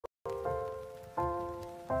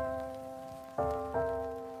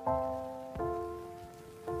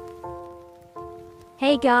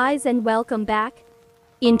Hey guys, and welcome back.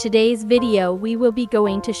 In today's video we will be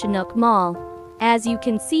going to Chinook Mall. As you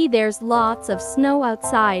can see, there's lots of snow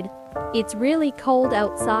outside. It's really cold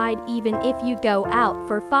outside even if you go out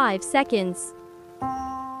for 5 seconds.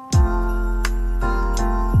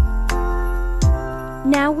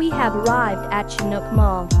 Now we have arrived at Chinook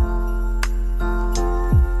Mall.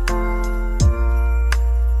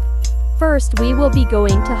 First we will be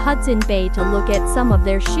going to Hudson Bay to look at some of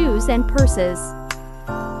their shoes and purses.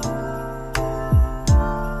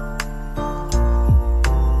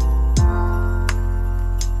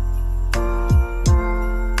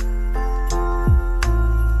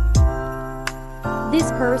 This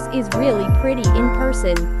purse is really pretty in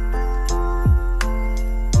person.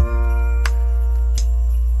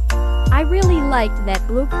 I really liked that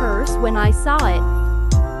blue purse when I saw it.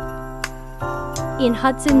 In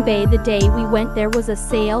Hudson Bay the day we went there was a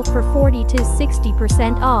sale for 40 to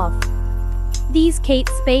 60% off. These Kate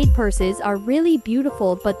Spade purses are really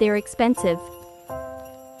beautiful but they're expensive.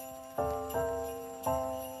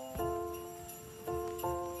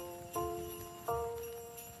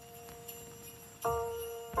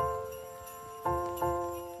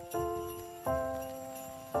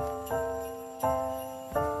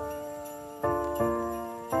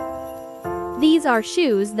 These are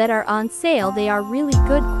shoes that are on sale. They are really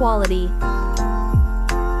good quality.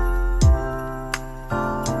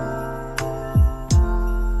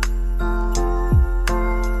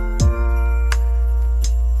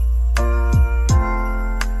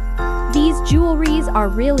 These jewelries are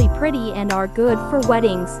really pretty and are good for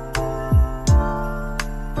weddings.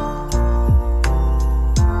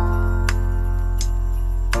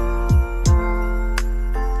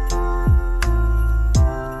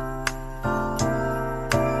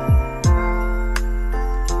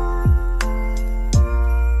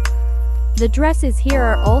 The dresses here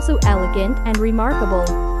are also elegant and remarkable.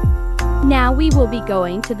 Now we will be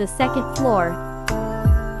going to the second floor.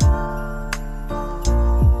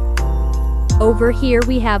 Over here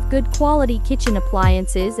we have good quality kitchen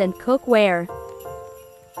appliances and cookware.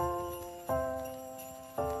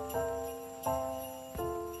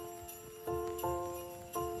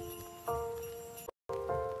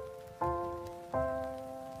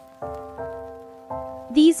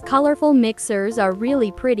 These colorful mixers are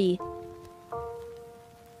really pretty.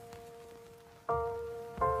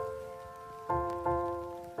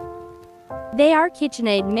 They are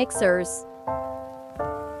KitchenAid mixers.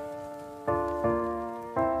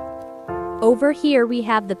 Over here we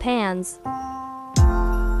have the pans.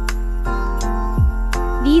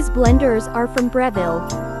 These blenders are from Breville.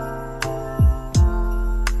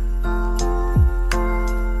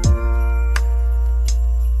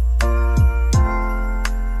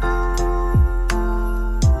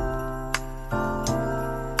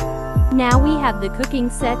 Now we have the cooking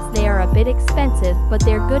sets. They are a bit expensive but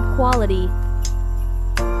they're good quality.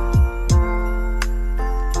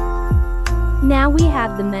 Now we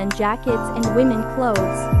have the men jackets and women clothes.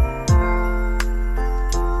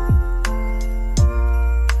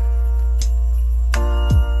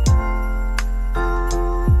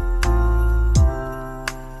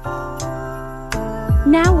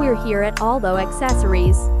 Now we're here at Aldo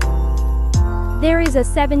Accessories. There is a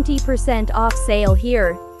 70% off sale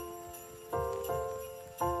here.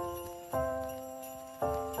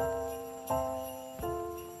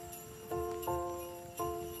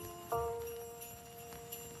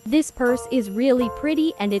 This purse is really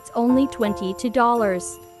pretty and it's only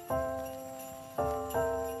 $22.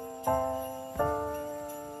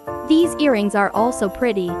 These earrings are also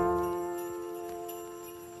pretty.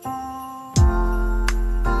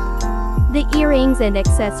 The earrings and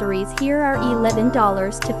accessories here are $11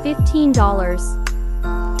 to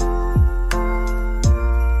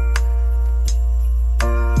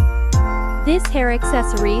 $15. This hair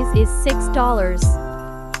accessories is $6.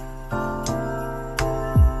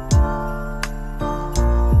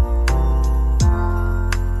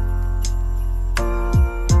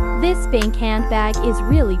 This pink handbag is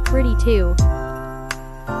really pretty too.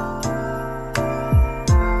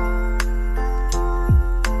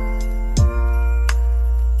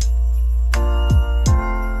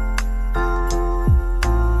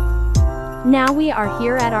 Now we are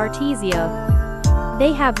here at Artesia.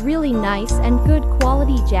 They have really nice and good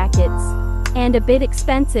quality jackets, and a bit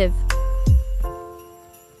expensive.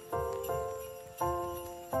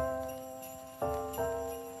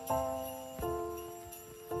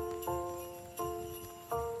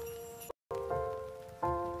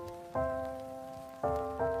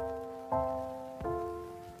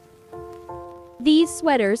 These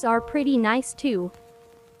sweaters are pretty nice too.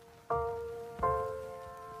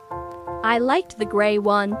 I liked the gray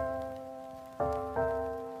one.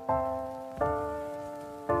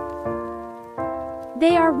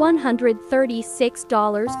 They are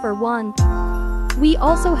 $136 for one. We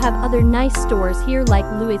also have other nice stores here like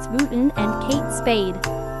Louis Vuitton and Kate Spade.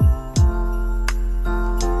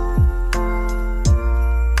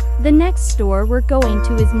 The next store we're going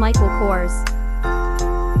to is Michael Kors.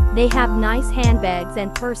 They have nice handbags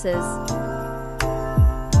and purses.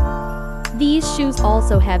 These shoes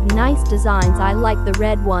also have nice designs. I like the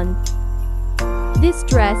red one. This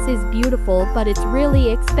dress is beautiful but it's really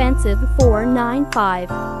expensive,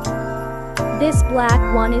 $495. This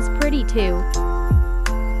black one is pretty too.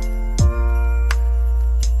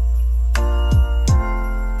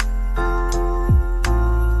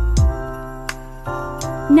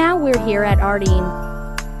 Now we're here at Ardene.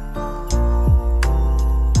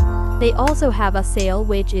 They also have a sale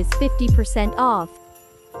which is 50% off.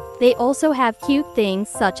 They also have cute things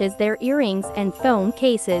such as their earrings and phone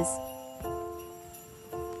cases.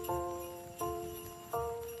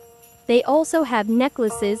 They also have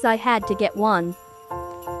necklaces. I had to get one.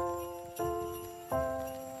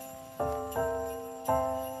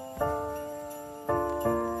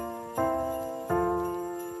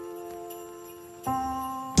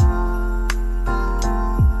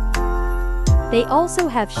 They also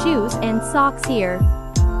have shoes and socks here.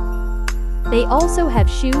 They also have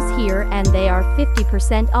shoes here and they are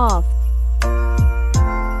 50% off.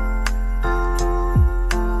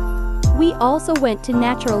 We also went to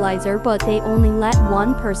Naturalizer but they only let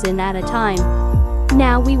one person at a time.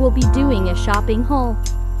 Now we will be doing a shopping haul.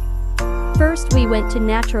 First we went to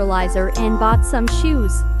Naturalizer and bought some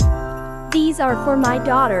shoes. These are for my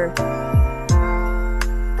daughter.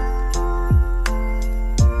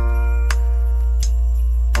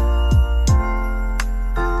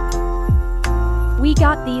 We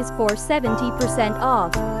got these for 70%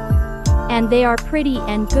 off. And they are pretty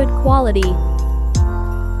and good quality.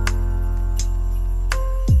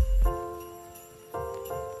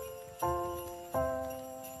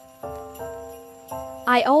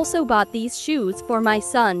 I also bought these shoes for my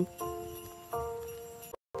son.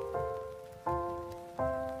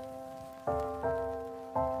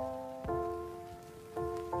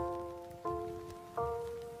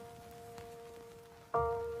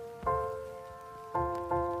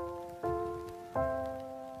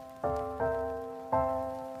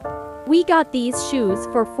 We got these shoes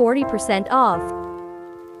for 40% off.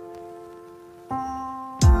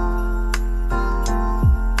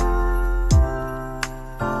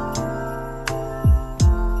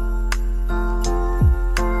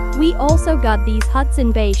 We also got these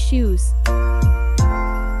Hudson Bay shoes.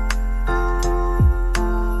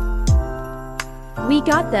 We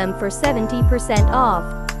got them for 70%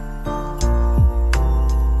 off.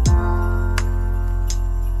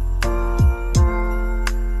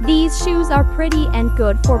 These shoes are pretty and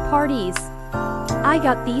good for parties. I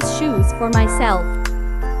got these shoes for myself.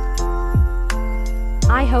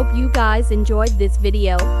 I hope you guys enjoyed this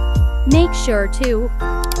video. Make sure to.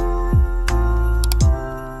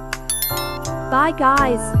 Bye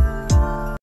guys.